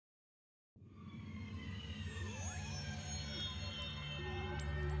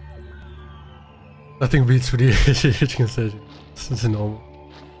Nothing beats 3D hitching session. This is normal.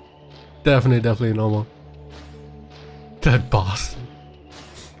 Definitely normal. That bastard.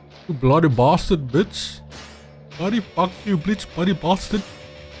 You bloody bastard, bitch. Bloody fuck you, bleach bloody bastard.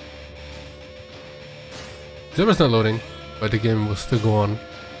 Server's not loading, but the game will still go on.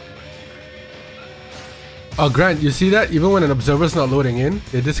 Oh, Grant, you see that? Even when an observer's not loading in,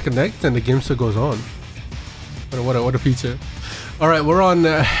 they disconnect and the game still goes on. What a feature. Alright, we're on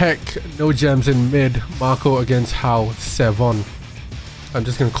Heck, no gems in mid. Marko against hao7. I'm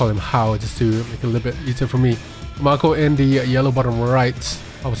just gonna call him Hao just to make it a little bit easier for me. Marko in the yellow bottom right.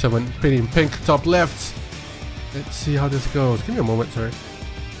 hao7 pretty in pink top left. Let's see how this goes. Give me a moment, sorry.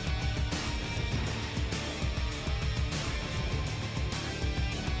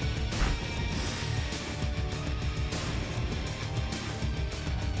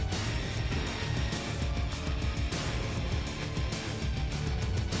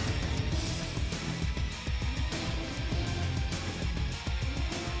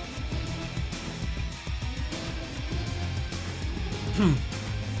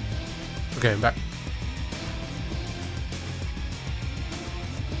 Okay, I'm back.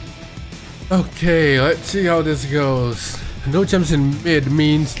 Okay, let's see how this goes. No gems in mid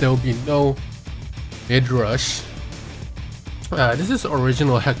means there will be no mid rush. This is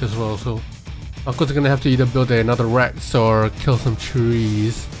original Heck as well, so Marko's gonna have to either build another Rex or kill some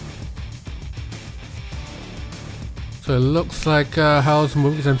trees. So it looks like Hao's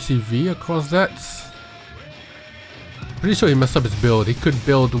moving his MCV across that. Pretty sure he messed up his build. He could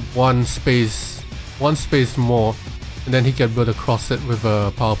build one space more, and then he can build across it with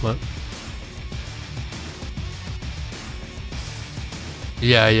a power plant.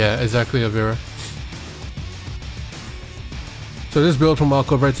 Yeah, exactly, Avira. So this build from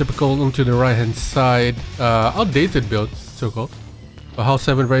Marko, very typical, onto the right hand side. Outdated build, so called. But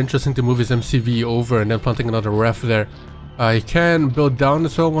hao7, very interesting to move his MCV over and then planting another ref there. He can build down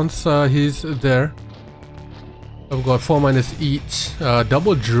as well once he's there. I've got 4- each.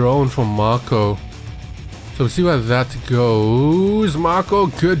 Double drone from Marko. So we'll see where that goes. Marko,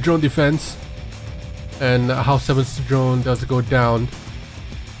 good drone defense. And hao7's drone does go down.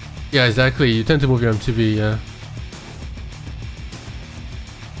 Yeah, exactly. You tend to move your MTV, yeah.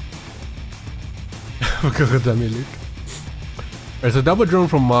 Alright, so double drone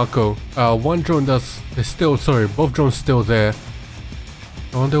from Marko. One drone both drones still there.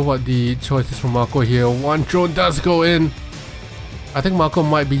 I wonder what the choice is for Marko here. One drone does go in. I think Marko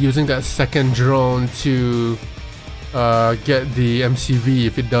might be using that second drone to get the MCV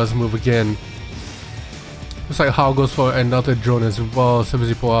if it does move again. Looks like Hao goes for another drone as well.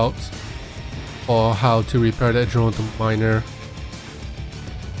 70 pull out. Or how to repair that drone to miner.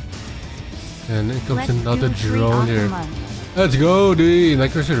 And it comes another drone here. Let's go, dude!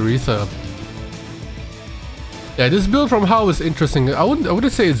 Like I should resub. Yeah, this build from Hao is interesting. I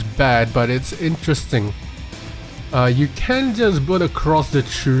wouldn't say it's bad, but it's interesting. You can just build across the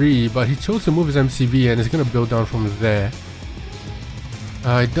tree, but he chose to move his MCV and he's gonna build down from there.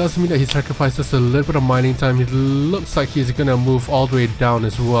 It does mean that he sacrifices a little bit of mining time. It looks like he's gonna move all the way down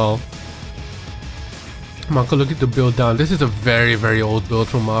as well. Marko looking to build down. This is a very old build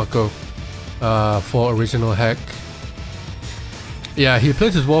from Marko for original Heck. Yeah, he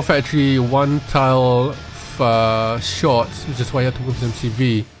plays his wall factory one tile short, which is why he had to move his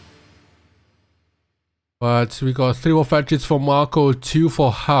MCV. But we got 3 wall factories for Marko, 2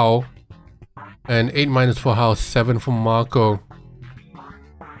 for Hao, and 8- for Hao, 7 for Marko.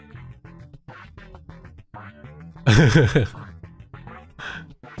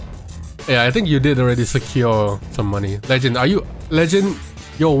 Yeah, I think you did already secure some money. Legend,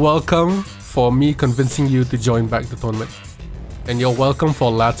 you're welcome for me convincing you to join back the tournament. And you're welcome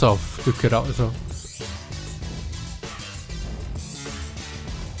for Latov to quit out as well.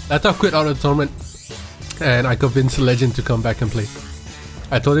 Latov quit out of the tournament and I convinced Legend to come back and play.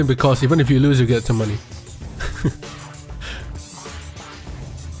 I told him because even if you lose you get some money.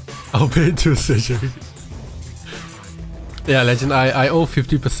 I'll pay it to surgery. Yeah, Legend, I owe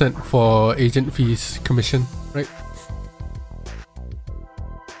 50% for agent fees commission, right?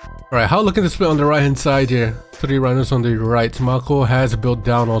 Alright, Hao looking to split on the right hand side here. 3 runners on the right. Marko has built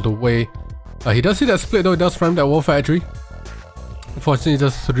down all the way. He does see that split though, he does prime that wall factory. Unfortunately,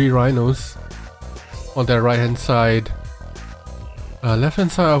 just 3 rhinos on the right hand side. Left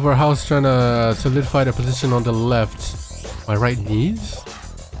hand side of our house trying to solidify the position on the left. My right knees?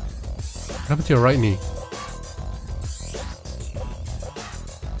 What happened to your right knee?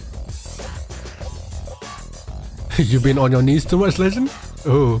 You've been on your knees too much, Legend?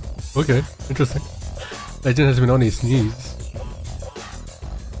 Oh, okay, interesting. Legend has been on his knees.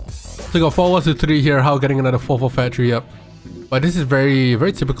 So we got 4-3 here, Hao getting another 4-4 factory up. But this is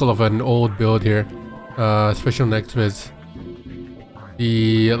very typical of an old build here. Especially on X-Viz.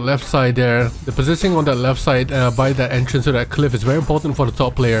 The left side there, the positioning on that left side by that entrance to that cliff is very important for the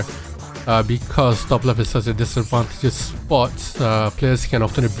top player. Because top left is such a disadvantageous spot, players can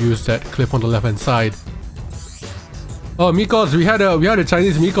often abuse that cliff on the left hand side. Oh, Mikos, we had a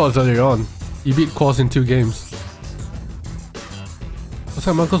Chinese Mikos earlier on. He beat Kwos in 2 games. Looks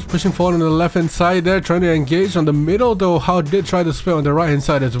like Marko's pushing forward on the left hand side there, trying to engage on the middle, though Hao did try to split on the right hand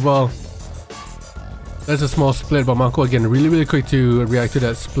side as well. That's a small split, but Marko again really quick to react to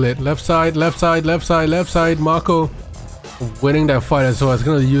that split. Left side, left side, left side, left side. Marko winning that fight as well. It's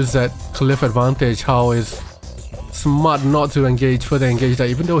gonna use that cliff advantage. Hao is smart not to further engage that,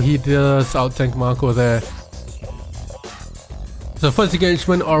 even though he does out-tank Marko there. So first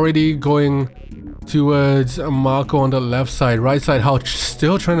engagement already going towards Marko on the left side. Right side, Hao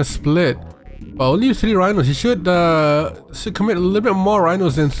still trying to split. But only 3 rhinos. He should commit a little bit more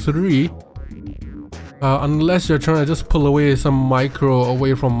rhinos than 3. Unless you're trying to just pull away some micro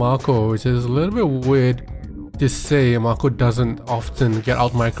away from Marko, which is a little bit weird to say. Marko doesn't often get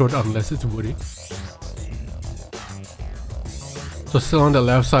out microed unless it's woody. So still on the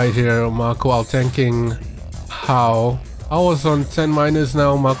left side here, Marko out tanking Hao. Hao was on 10 minus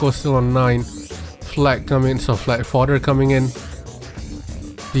now, Marko still on 9. Flag coming in, so flag fodder coming in.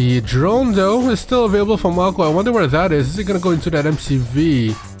 The drone though is still available for Marko. I wonder where that is. Is it gonna go into that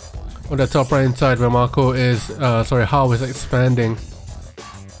MCV? On the top right hand side where Marko is, Hao is expanding.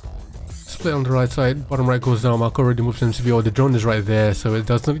 Split on the right side, bottom right goes down, Marko already moves MCV. Oh, the drone is right there, so it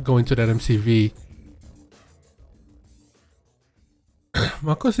doesn't go into that MCV.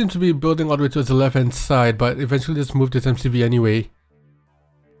 Marko seems to be building all the way towards the left hand side, but eventually just moved his MCV anyway.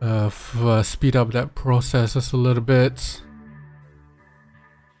 Speed up that process just a little bit.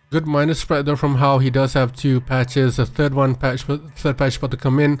 Good minus spread though from Hao. He does have 2 patches, a third patch about to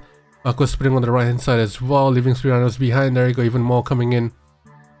come in. Marko splitting on the right hand side as well, leaving 3 rhinos behind. There you go, even more coming in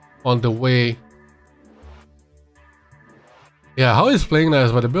on the way. Yeah, Hao is playing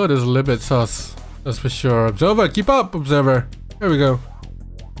nice, but the build is a little bit sus. That's for sure. Observer, keep up, Observer. There we go.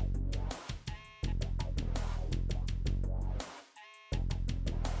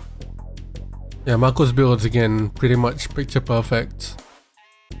 Yeah, Marko's builds again, pretty much picture perfect.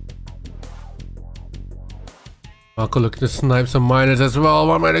 Marko looking to snipe some miners as well.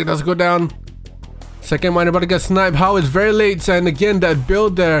 1 miner does go down. Second miner about to get sniped. Hao is very late, and again that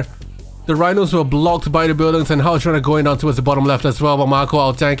build there, the rhinos were blocked by the buildings, and Hao trying to go in down towards the bottom left as well, but Marko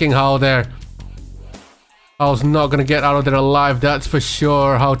out tanking Hao there. Hao's not gonna get out of there alive, that's for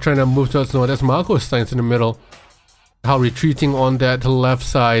sure. Hao trying to move towards no, that's Marko's stance in the middle. Hao retreating on that left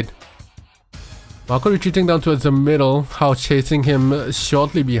side. Marko retreating down towards the middle. Hao chasing him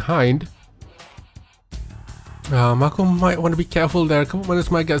shortly behind. Marko might want to be careful there. A couple minutes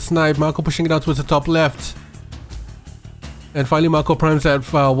might get sniped. Marko pushing it down towards the top left. And finally Marko primes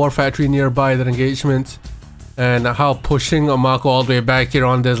that war factory nearby, that engagement. And Hao pushing Marko all the way back here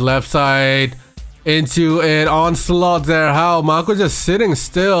on this left side. Into an onslaught there. Hao, Marko just sitting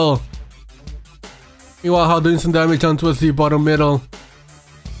still. Meanwhile, Hao doing some damage down towards the bottom middle.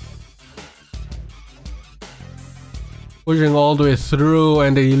 Pushing all the way through,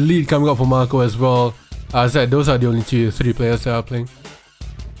 and the lead coming up for Marko as well. As I said, those are the only 3 players that are playing.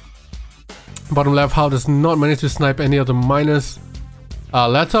 Bottom left, Hao does not manage to snipe any of the miners.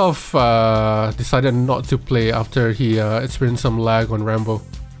 Latov decided not to play after he experienced some lag on Rambo.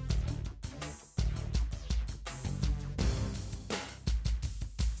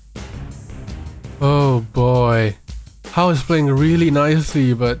 Oh boy. Hao is playing really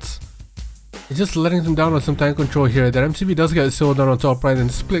nicely, but it's just letting them down on some time control here. That MCV does get sold down on top right,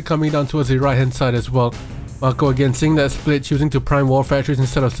 and split coming down towards the right hand side as well. Marko again seeing that split, choosing to prime war factories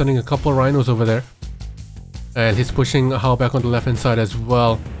instead of sending a couple rhinos over there. And he's pushing Hao back on the left hand side as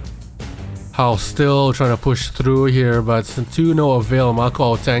well. Hao still trying to push through here, but to no avail.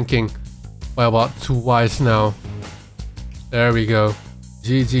 Marko out tanking by about twice now. There we go.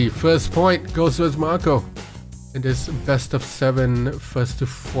 GG. First point goes towards Marko in this best of 7 first to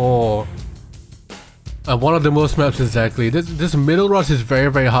 4. One of the most maps exactly. This middle rush is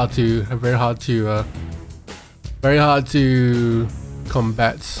very hard to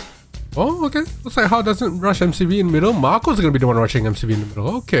combat. Oh, okay. Looks like Hao doesn't rush MCV in middle. Marko's gonna be the one rushing MCV in the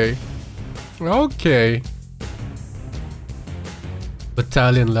middle. Okay. Okay.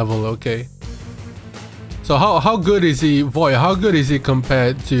 Battalion level, okay. So how good is he, Void? How good is he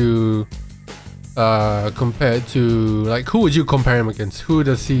compared to like, who would you compare him against? Who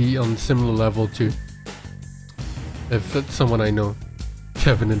does he on similar level to? If that's someone I know.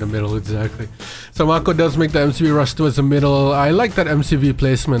 Kevin in the middle, exactly. So Marko does make the MCV rush towards the middle. I like that MCV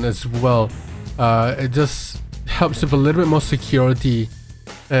placement as well. It just helps with a little bit more security.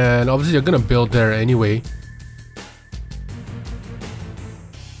 And obviously you're gonna build there anyway.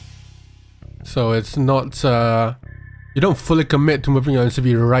 So it's not, you don't fully commit to moving your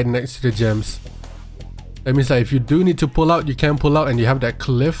MCV right next to the gems. That means that if you do need to pull out, you can pull out and you have that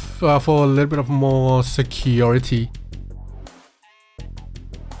cliff for a little bit of more security.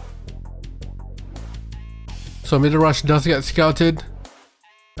 So middle rush does get scouted.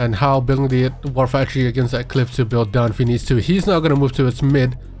 And Hao building the war factory against that cliff to build down if he needs to. He's now going to move towards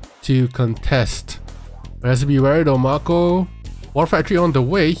mid to contest. But has to be wary though, Marko. War factory on the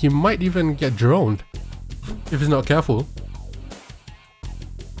way, he might even get droned if he's not careful.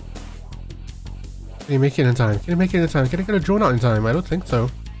 Can he make it in time? Can he make it in time? Can he get a drone out in time? I don't think so.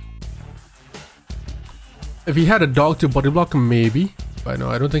 If he had a dog to body block, maybe. But no,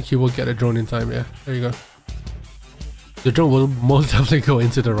 I don't think he will get a drone in time. Yeah, there you go. The drone will most definitely go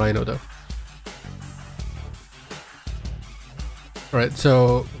into the rhino though. Alright,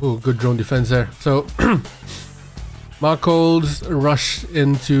 so ooh, good drone defense there. So Marko's rush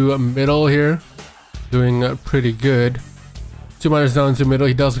into middle here, doing pretty good. 2 miners down to middle.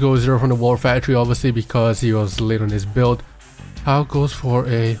 He does go 0 from the war factory, obviously because he was late on his build. Hao goes for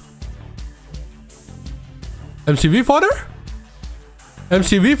a MCV fodder?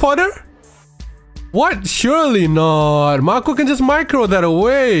 MCV fodder? What? Surely not. Marko can just micro that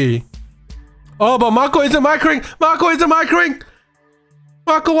away. Oh, but Marko isn't microing. Marko isn't microing.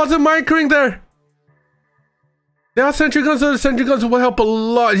 Marko wasn't microing there. There are sentry guns, so the sentry guns will help a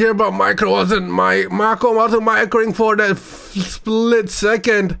lot here, but Marko wasn't microing for that split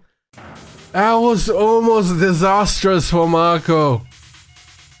second. That was almost disastrous for Marko.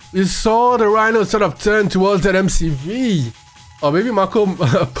 You saw the rhino sort of turn towards that MCV. Or maybe Marko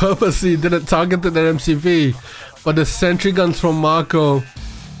purposely didn't target that MCV, but the sentry guns from Marko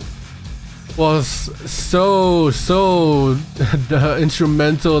was so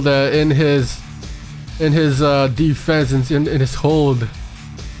instrumental there in his defense and in his hold.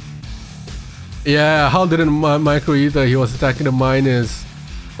 Yeah, Hao didn't micro either. He was attacking the miners,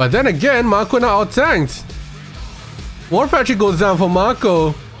 but then again, Marko now out-tanked. War factory goes down for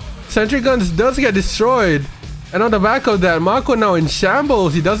Marko. Sentry guns does get destroyed. And on the back of that, Marko now in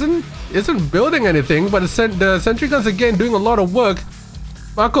shambles. He isn't building anything, but the sentry guns again doing a lot of work.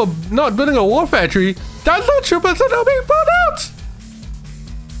 Marko not building a war factory. That's not troopers are now being pulled out.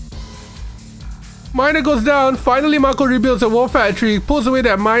 Miner goes down. Finally, Marko rebuilds a war factory, pulls away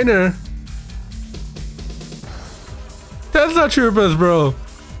that miner. Tesla troopers, bro.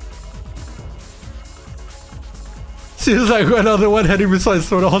 Seems like another one heading besides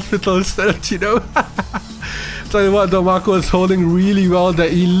for the hospital instead of Chino. Tell you what though, Marko is holding really well the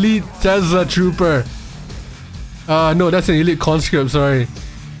elite Tesla trooper. No, that's an elite conscript, sorry.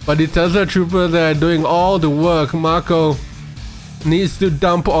 But the Tesla trooper there doing all the work. Marko needs to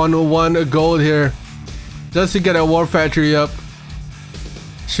dump on 1 gold here just to get a war factory up.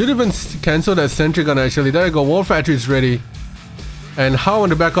 Should even cancel that sentry gun actually. There you go, war factory is ready. And Hao on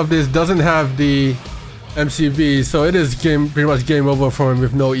the back of this doesn't have the MCV, so it is pretty much game over for him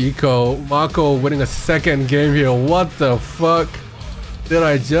with no eco. Marko winning a second game here. What the fuck did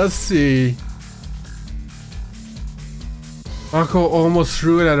I just see? Marko almost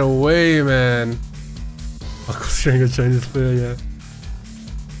threw that away, man. Marko's trying a Chinese player,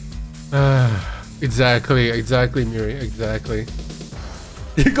 yeah. Exactly, Muri, exactly.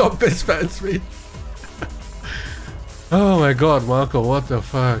 You got piss pants, me. Oh my god, Marko, what the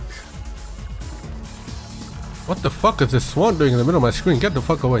fuck? What the fuck is this swan doing in the middle of my screen? Get the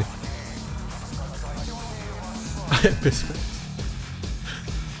fuck away. I had piss pants.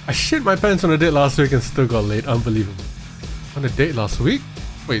 I shit my pants on a date last week and still got late. Unbelievable. On a date last week?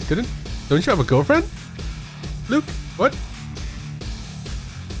 Wait, don't you have a girlfriend? Luke? What?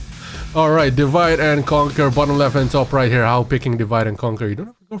 Alright, divide and conquer. Bottom left and top right here. How picking divide and conquer. You don't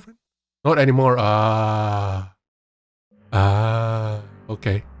have a girlfriend? Not anymore.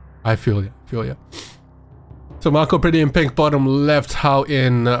 Okay. I feel ya. So Marko pretty in pink bottom left, Hao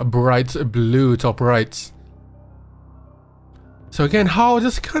in bright blue top right. So again, Hao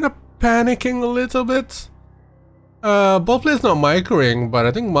just kind of panicking a little bit. Both players not microing, but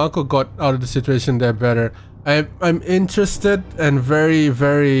I think Marko got out of the situation there better. I'm interested and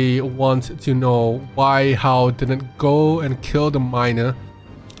very want to know why Hao didn't go and kill the miner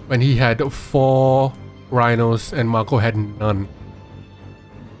when he had 4 rhinos and Marko had none.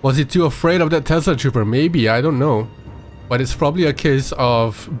 Was he too afraid of that Tesla trooper? Maybe, I don't know. But it's probably a case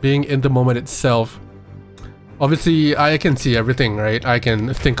of being in the moment itself. Obviously, I can see everything, right? I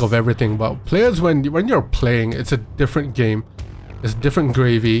can think of everything, but players, when you're playing, it's a different game. It's different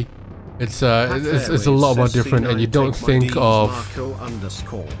gravy. It's a lot more different, and you don't think of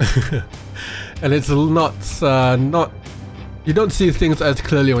and it's not you don't see things as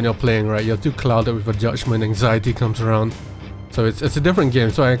clearly when you're playing, right? You're too clouded with a judgment, anxiety comes around. So it's a different game,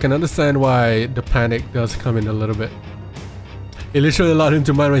 so I can understand why the panic does come in a little bit. It literally allowed him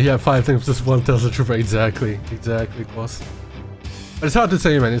to mind when he had 5 things, just one tells the truth. Exactly, Kwos. But it's hard to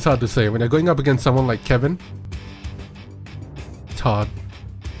say, man, it's hard to say. When you're going up against someone like Kevin, it's hard.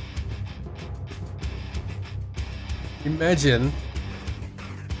 Imagine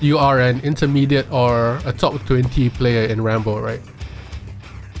you are an intermediate or a top 20 player in Rambo, right?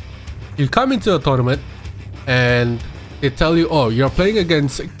 You come into a tournament and they tell you, oh, you're playing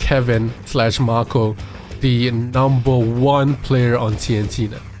against Kevin / Marko, the #1 player on TNT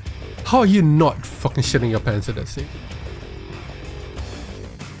now. How are you not fucking shitting your pants at that stage?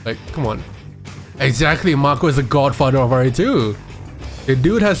 Like, come on. Exactly, Marko is the godfather of RE2. The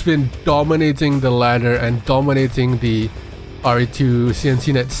dude has been dominating the ladder and dominating the RE2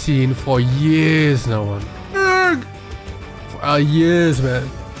 CNCnet scene for years now, man. For years, man.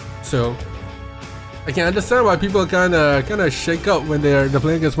 So I can understand why people kind of shake up when they're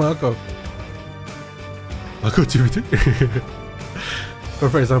playing against Marko. Marko 2v2. Or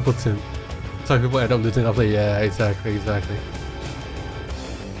for example, Tim. Some people end up losing after. Yeah, exactly.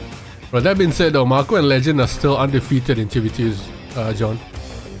 But that being said, though, Marko and Legend are still undefeated in 2v2s. John.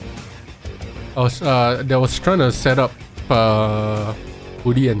 I was trying to set up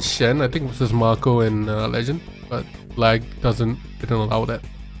Woody and Shen, I think this is Marko and Legend, but lag didn't allow that.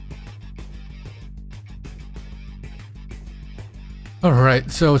 Alright,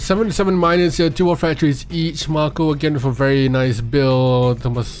 so 77 miners here, 2 more factories each. Marko again with a very nice build,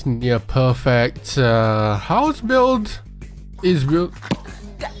 almost near perfect. How's build is build.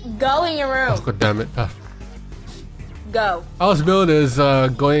 Go in your room. Oh, god damn it. Go. How's build is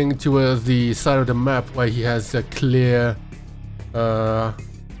going towards the side of the map where he has a clear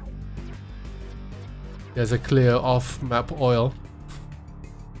off map oil.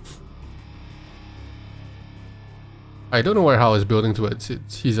 I don't know where Hao is building towards. I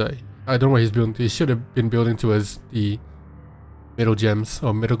don't know where he's building to. He should have been building towards the middle gems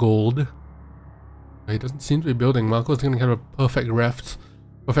or middle gold. He doesn't seem to be building. Marko's gonna have a perfect ref,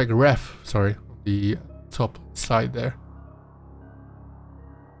 sorry, on the top side there.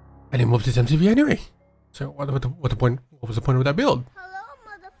 And he moved his MCV anyway. So what the point? What was the point of that build? Hello,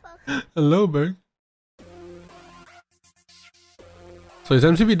 motherfucker. Hello, Berg. So his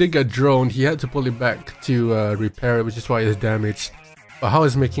MCV did get droned. He had to pull it back to repair it, which is why it's damaged. But Hao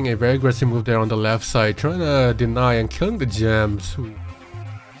is making a very aggressive move there on the left side, trying to deny and killing the gems.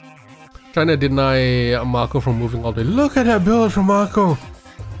 Trying to deny Marko from moving all the way. Look at that build from Marko.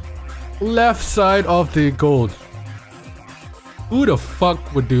 Left side of the gold. Who the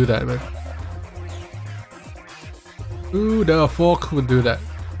fuck would do that, man? Who the fuck would do that?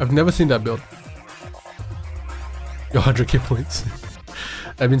 I've never seen that build. Your 100k points.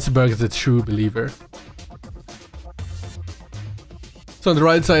 That means Berg is a true believer. So on the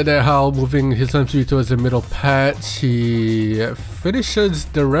right side there, Hao moving his MCV towards the middle patch. He finishes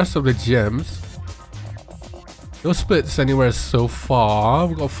the rest of the gems. No splits anywhere so far.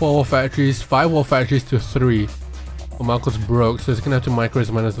 We've got 4 factories, 5 more factories to 3. Well, Marko's broke, so he's gonna have to micro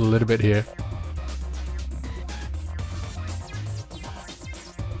his miners a little bit here.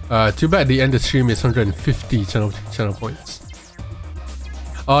 Too bad the end of stream is 150 channel points.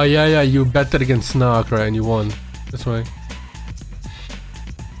 Oh yeah, you betted against Snark, right, and you won. That's why.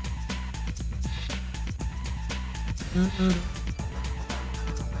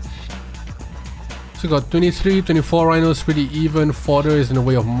 So we got 23, 24 rhinos, pretty even. Fodder is in the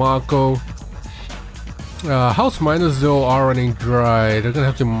way of Marko. House miners though are running dry. They're gonna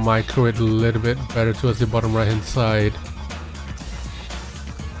have to micro it a little bit better towards the bottom right hand side.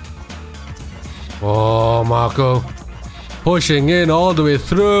 Oh, Marko pushing in all the way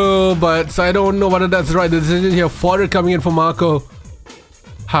through, but I don't know whether that's the right decision here. Fodder coming in for Marko.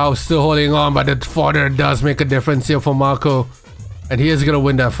 Hao still holding on, but the fodder does make a difference here for Marko, and he is gonna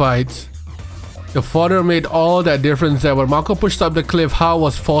win that fight. The fodder made all that difference there. When Marko pushed up the cliff, Hao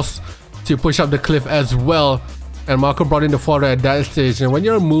was forced to push up the cliff as well, and Marko brought in the fodder at that stage. And when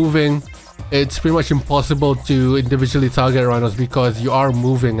you're moving, it's pretty much impossible to individually target rhinos because you are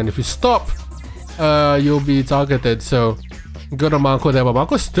moving, and if you stop, you'll be targeted. So good on Marko there, but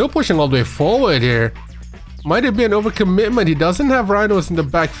Marko's still pushing all the way forward here. Might have been overcommitment. He doesn't have rhinos in the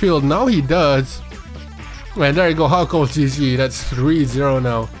backfield. Now he does. And there you go. Hao calls GG. That's 3-0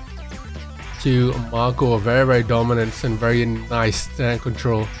 now. to Marko. Very, very dominant and very nice stand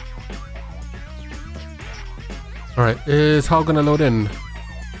control. Alright, is Hao gonna load in?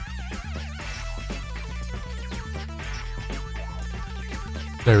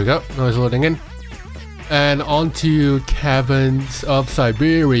 There we go, now it's loading in. And on to Caverns of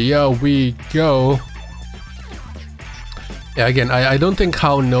Siberia we go. Yeah, again, I don't think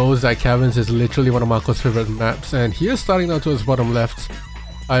Hao knows that Caverns is literally one of Marko's favorite maps, and he is starting out to his bottom left.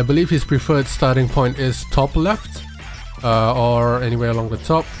 I believe his preferred starting point is top left, or anywhere along the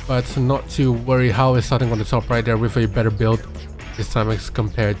top, but not to worry, Hao is starting on the top right there with a better build this time as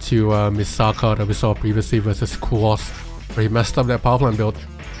compared to Misaka that we saw previously versus Kwos, where he messed up that power plant build.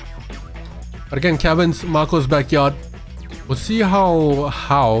 But again, Caverns, Marko's backyard. We'll see how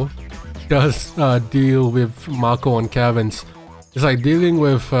Hao does deal with Marko on Caverns. It's like dealing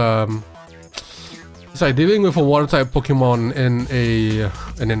with a water type Pokemon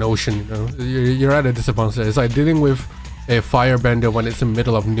in an ocean. You know, you're at a disadvantage. It's like dealing with a firebender when it's in the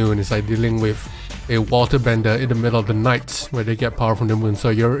middle of noon. It's like dealing with a waterbender in the middle of the night where they get power from the moon. So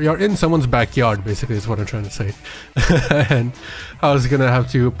you're in someone's backyard, basically, is what I'm trying to say. And I was gonna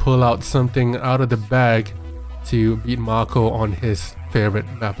have to pull out something out of the bag to beat Marko on his favorite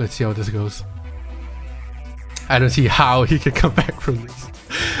map. Let's see how this goes. I don't see how he can come back from this.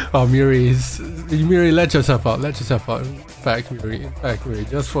 Oh, Muri, let yourself out. Let yourself out. In fact, Muri,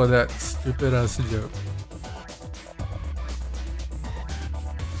 just for that stupid ass joke.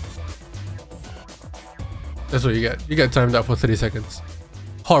 That's what you get. You get timed out for 30 seconds.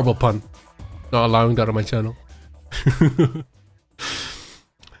 Horrible pun. Not allowing that on my channel.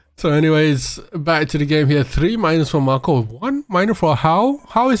 So anyways, back to the game here. 3 minors for Marko, 1 minor for Hao.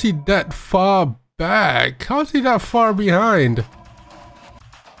 How is he that far back? How is he that far behind?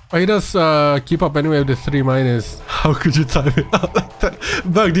 Oh, he does keep up anyway with the 3 minors. How could you time it out like that?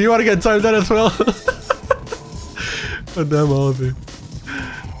 Bug, do you want to get timed out as well? God damn all of you.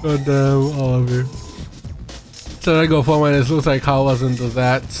 God damn all of you. So there I go, 4 minors. Looks like Hao wasn't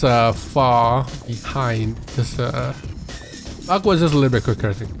that far behind. Just Marko was just a little bit quicker,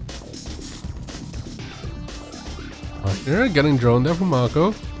 I think. You're getting drone there from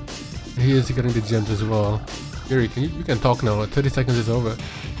Marko. He is getting the gems as well. Yuri, you can talk now. 30 seconds is over.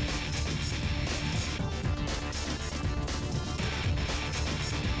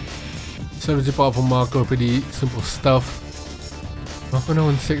 Seventy power from Marko. Pretty simple stuff. Marko now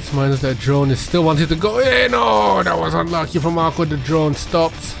on 6 minus that drone is still wanting to go in. Oh, that was unlucky for Marko. The drone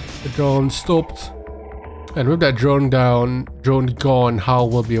stopped. The drone stopped. And with that drone down, drone gone, Hao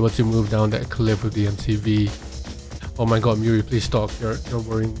will be able to move down that cliff with the MCV. Oh my god, Muri, please talk. You're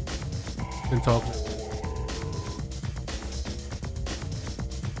worrying. Then talk.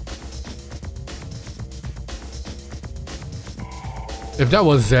 If that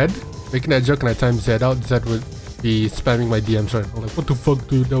was Zed, making that joke and I timed Zed out, Zed would be spamming my DMs right now. Like, what the fuck,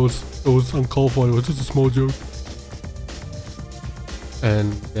 dude? That was uncalled for. It was just a small joke.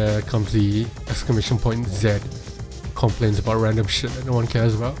 And there comes the exclamation point Zed. Complains about random shit that no one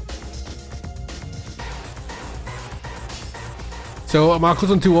cares about. So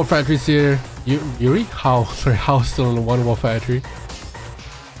Marko's on 2 war factories here. Yuri? Hao? Sorry, Hao's still on 1 war factory.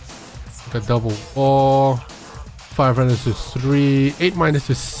 The double war. 5 minus to 3. 8 minus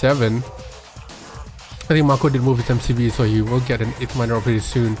to 7. I think Marko did move his MCV, so he will get an 8th minor pretty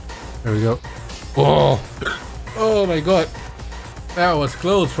soon. There we go. Oh! Oh my god. That was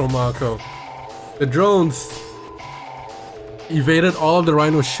close from Marko. The drones evaded all of the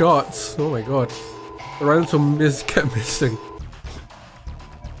Rhino shots. Oh my god. The Rhinos kept missing.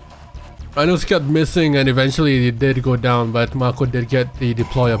 Rhinos kept missing and eventually it did go down, but Marko did get the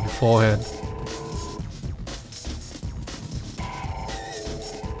deployer beforehand.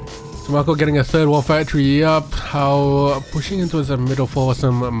 So Marko getting a 3rd war factory up. How pushing into the middle for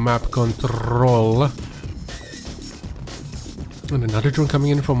some map control. And another drone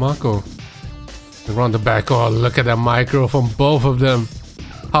coming in from Marko. Around the back. Oh, look at that micro from both of them.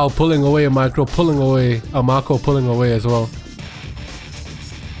 Hao pulling away, a micro pulling away, a Marko pulling away as well.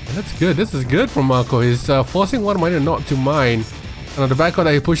 That's good. This is good from Marko. He's forcing 1 miner not to mine. And on the back of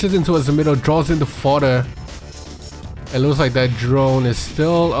that, he pushes in towards the middle, draws in the fodder. It looks like that drone is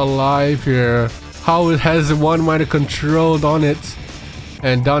still alive here. Hao has 1 miner controlled on it.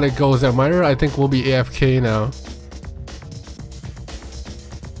 And down it goes. That miner, I think, will be AFK now.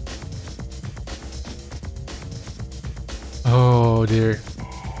 Oh dear.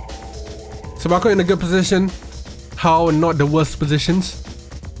 So Marko in a good position. Hao not the worst positions.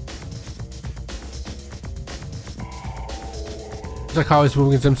 Looks like Hao is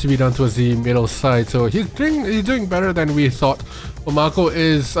moving his MCV down towards the middle side, so he's doing better than we thought But Marko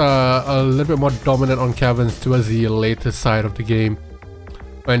is a little bit more dominant on caverns towards the later side of the game,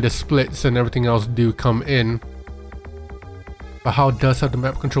 when the splits and everything else do come in. But hao does have the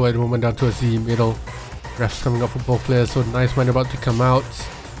map control at the moment down towards the middle. Refs coming up for both players, so nice one about to come out.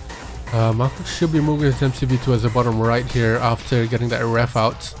 Marko should be moving his MCV towards the bottom right here after getting that ref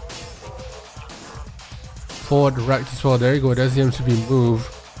out. Forward right as well, there you go, there's the MCV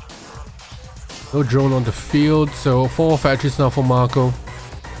move. No drone on the field, so 4 factories now for Marko.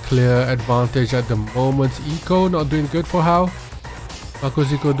 Clear advantage at the moment. Eco not doing good for hao.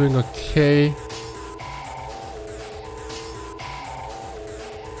 Marko's eco doing okay.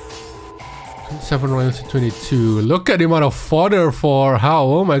 Seven rounds to 22. Look at the amount of fodder for hao.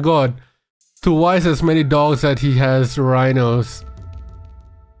 Oh my god. Twice as many dogs that he has rhinos.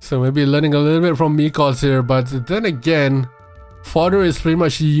 So maybe learning a little bit from Mikos here, but then again, fodder is pretty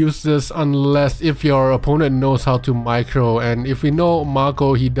much useless unless if your opponent knows how to micro, and if we know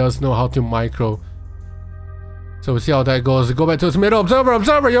Marko, he does know how to micro. So we'll see how that goes. Go back to his middle.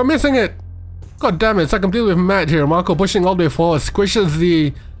 Observer, you're missing it! God damn it, it's like completely with Matt here. Marko pushing all the way forward, squishes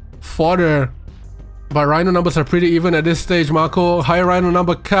the fodder. But rhino numbers are pretty even at this stage. Marko, high rhino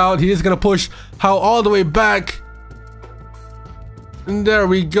number count. He is gonna push hao all the way back. And there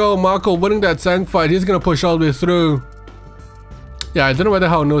we go. Marko winning that tank fight. He's gonna push all the way through. Yeah, I don't know whether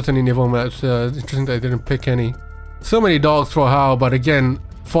hao knows any naval maps. Interesting that I didn't pick any. So many dogs for hao, but again,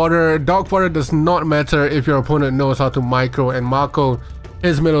 dog fodder does not matter if your opponent knows how to micro. And Marko,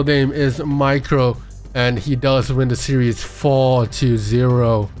 his middle name is Micro, and he does win the series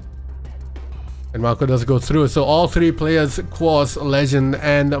 4-0. And Marko does go through. So all 3 players, Kwos, Legend,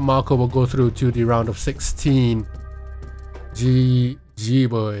 and Marko will go through to the round of 16. GG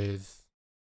boys.